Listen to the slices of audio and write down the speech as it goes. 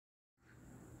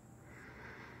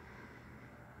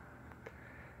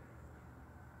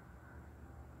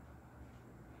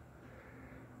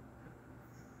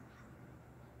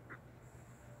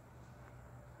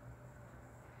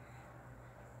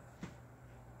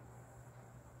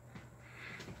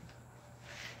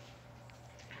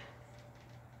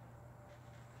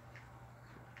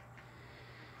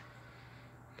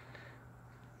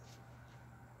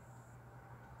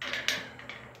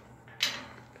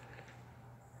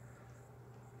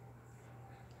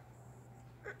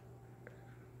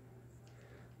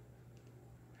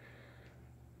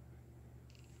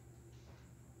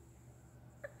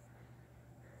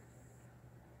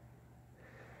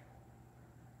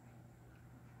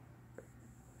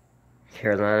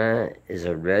Carolina is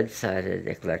a Red Sided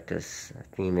Eclectus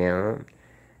female,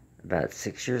 about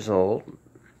 6 years old.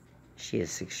 She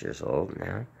is 6 years old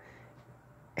now.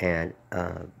 And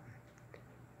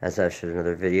as I've showed in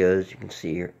other videos, you can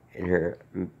see her in her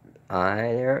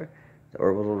eye there, the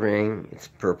orbital ring, it's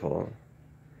purple.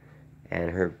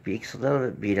 And her beak's a little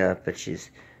bit beat up, but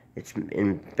it's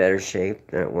in better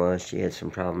shape than it was. She had some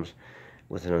problems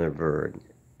with another bird,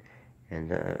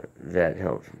 and that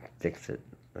helped fix it.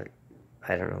 But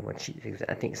I don't know what she thinks.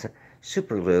 I think it's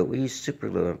super glue. We use super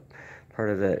glue, part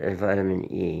of it, and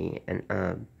vitamin E.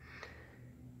 And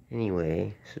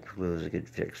anyway, super glue is a good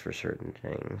fix for certain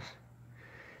things.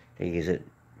 They use it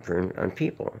on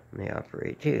people. They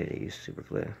operate too. They use super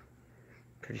glue.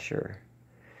 Pretty sure.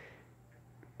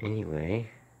 Anyway,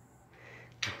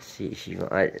 let's see.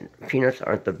 Peanuts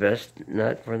aren't the best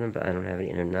nut for them, but I don't have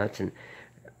any other nuts. And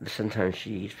sometimes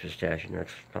she eats pistachio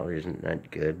nuts. Probably isn't that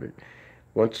good, but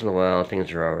once in a while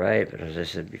things are all right. But as I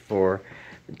said before,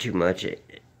 too much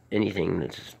anything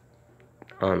that's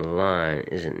on the line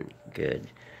isn't good.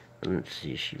 Let's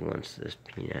see. She wants this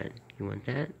peanut. You want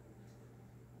that?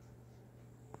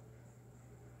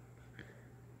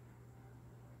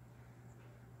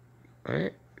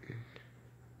 What?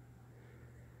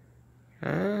 I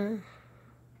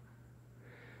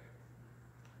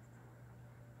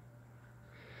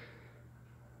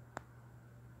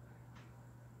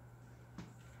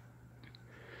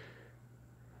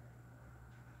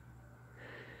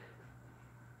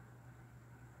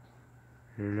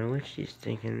don't know what she's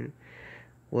thinking.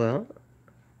 Well,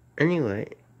 anyway,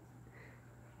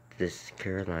 this is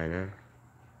Carolina,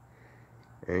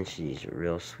 and she's a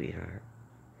real sweetheart.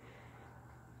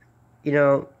 You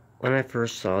know, when I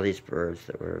first saw these birds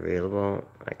that were available,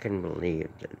 I couldn't believe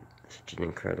that such an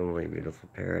incredibly beautiful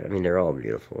parrot. I mean, they're all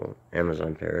beautiful.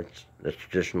 Amazon parrots, the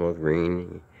traditional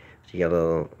green,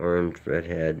 yellow, orange, red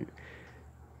head.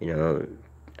 You know,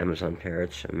 Amazon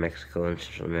parrots from Mexico and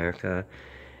Central America.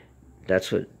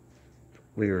 That's what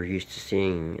we were used to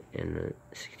seeing in the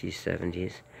 60s,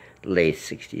 70s, late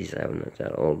 60s. I'm not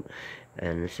that old,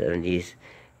 and the 70s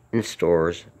in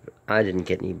stores. I didn't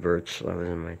get any birds till I was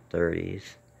in my 30s,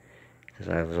 because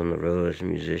I was on the road as a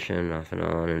musician off and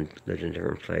on, and lived in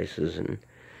different places. And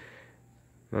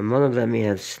my mother let me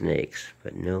have snakes,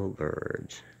 but no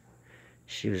birds.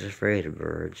 She was afraid of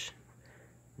birds,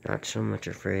 not so much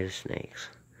afraid of snakes.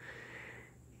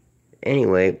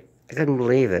 Anyway, I couldn't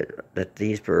believe it, that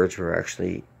these birds were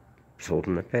actually sold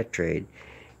in the pet trade.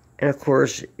 And of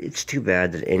course, it's too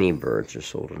bad that any birds are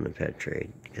sold in the pet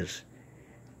trade,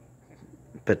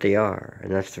 but they are,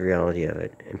 and that's the reality of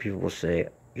it. And people will say,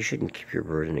 you shouldn't keep your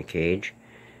bird in a cage.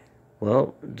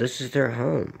 Well, this is their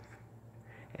home.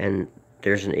 And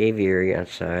there's an aviary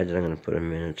outside that I'm going to put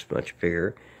them in. It's much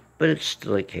bigger, but it's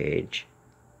still a cage.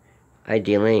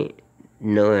 Ideally,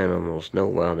 no animals, no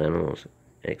wild animals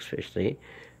especially,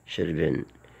 should have been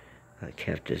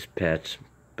kept as pets.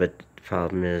 But the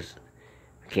problem is,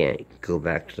 we can't go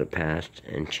back to the past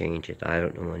and change it. I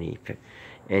don't know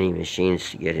any machines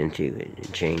to get into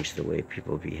and change the way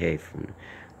people behave from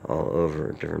all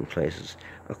over different places.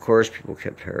 Of course, people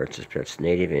kept parrots as pets.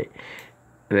 Native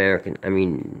American, I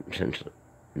mean,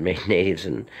 natives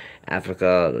in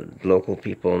Africa, local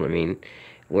people, I mean,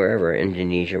 wherever,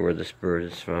 Indonesia, where this bird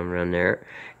is from, around there,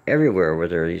 everywhere where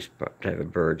there are these type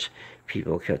of birds,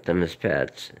 people kept them as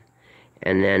pets.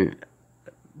 And then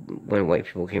when white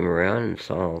people came around and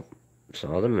saw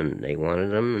them and they wanted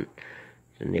them,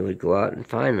 then they would go out and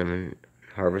find them and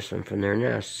harvest them from their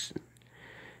nests.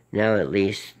 Now at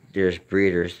least there's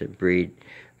breeders that breed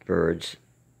birds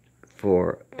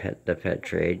for the pet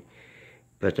trade,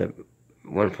 but the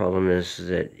one problem is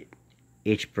that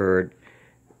each bird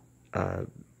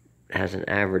has an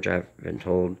average, I've been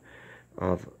told,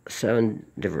 of 7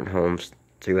 different homes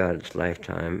throughout its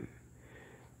lifetime.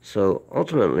 So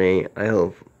ultimately, I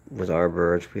hope with our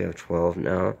birds, we have 12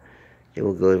 now, they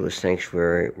will go to a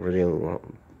sanctuary where they will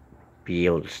be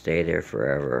able to stay there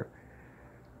forever.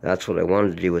 That's what I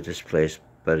wanted to do with this place,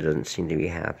 but it doesn't seem to be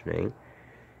happening.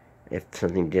 If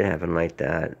something did happen like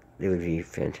that, it would be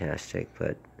fantastic,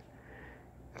 but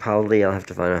probably I'll have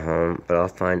to find a home, but I'll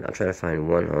try to find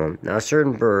one home. Now,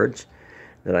 certain birds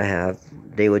that I have,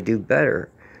 they would do better,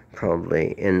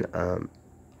 probably, in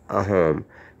a home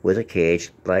with a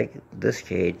cage like this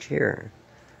cage here.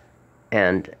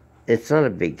 And it's not a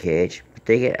big cage, but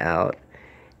they get out,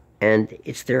 and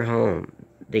it's their home.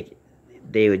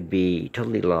 They would be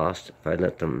totally lost if I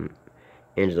let them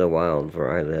into the wild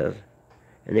where I live,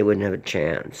 and they wouldn't have a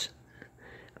chance.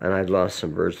 And I've lost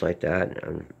some birds like that,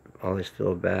 and I always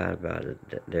feel bad about it,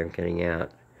 that they're getting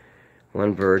out.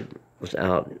 One bird was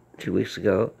out 2 weeks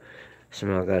ago.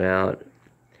 somehow got out.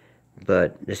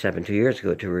 But this happened 2 years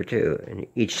ago to her too, and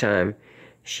each time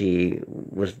she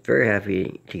was very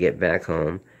happy to get back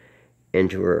home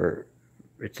into her.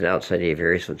 It's an outside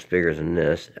aviary, so it's bigger than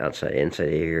this. Inside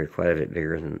aviary, quite a bit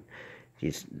bigger than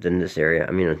this area.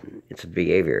 I mean, it's a big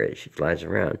aviary. She flies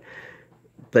around,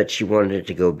 but she wanted it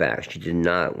to go back. She did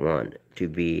not want to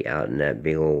be out in that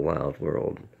big old wild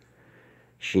world.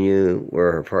 She knew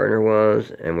where her partner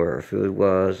was and where her food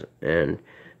was, and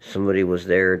somebody was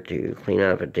there to clean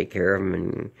up and take care of them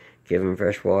and give them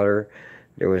fresh water.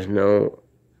 There was no,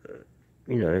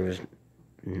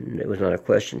 it was not a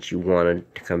question. She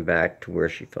wanted to come back to where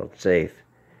she felt safe.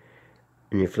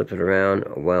 And you flip it around,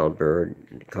 a wild bird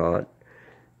caught,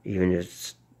 even if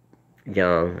it's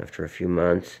young, after a few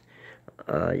months,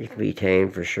 you can be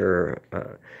tamed for sure,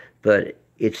 but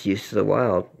it's used to the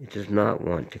wild. It does not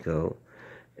want to go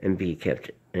and be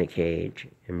kept in a cage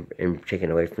and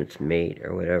taken away from its mate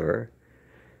or whatever.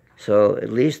 So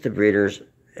at least the breeders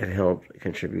have helped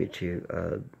contribute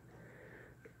to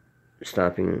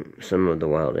stopping some of the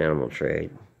wild animal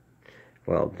trade,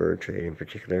 wild bird trade in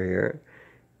particular here.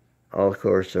 Of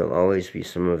course, there'll always be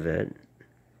some of it.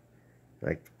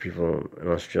 Like people in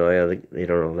Australia, they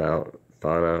don't allow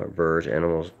fauna, birds,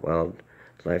 animals,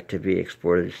 wildlife to be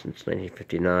exported since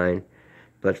 1959.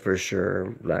 But for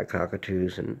sure, black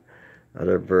cockatoos and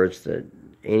other birds,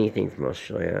 anything from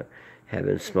Australia, have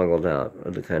been smuggled out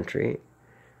of the country.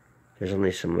 There's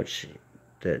only so much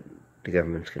that the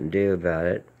governments can do about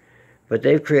it. But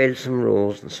they've created some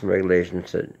rules and some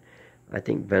regulations that I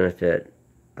think benefit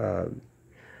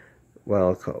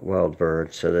wild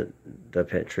birds, so that the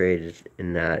pet trade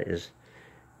in that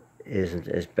isn't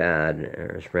as bad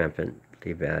or as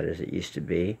rampantly bad as it used to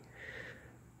be.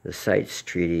 The CITES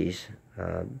treaties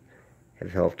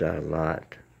have helped out a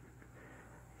lot,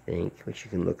 I think, which you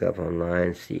can look up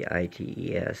online,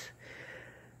 CITES,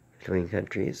 between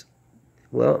countries.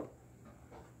 Well,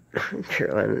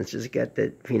 Carolina's just got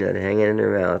that peanut hanging in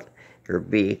her mouth, her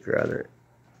beak, rather.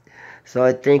 So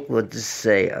I think we'll just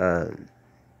say,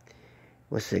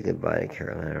 we'll say goodbye to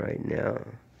Carolina right now.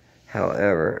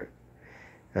 However,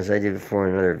 as I did before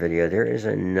in another video, there is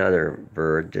another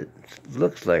bird that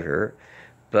looks like her,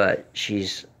 but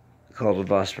she's called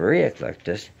the Red Sided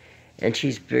Eclectus, and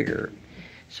she's bigger.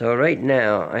 So right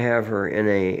now, I have her in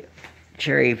a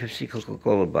cherry Pepsi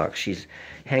Coca-Cola box. She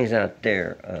hangs out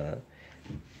there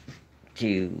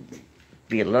to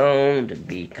be alone, to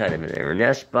be kind of in her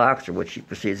nest box, or what she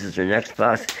perceives as her nest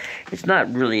box. It's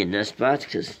not really a nest box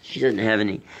because she doesn't have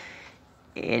any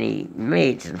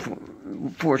mates,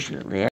 unfortunately.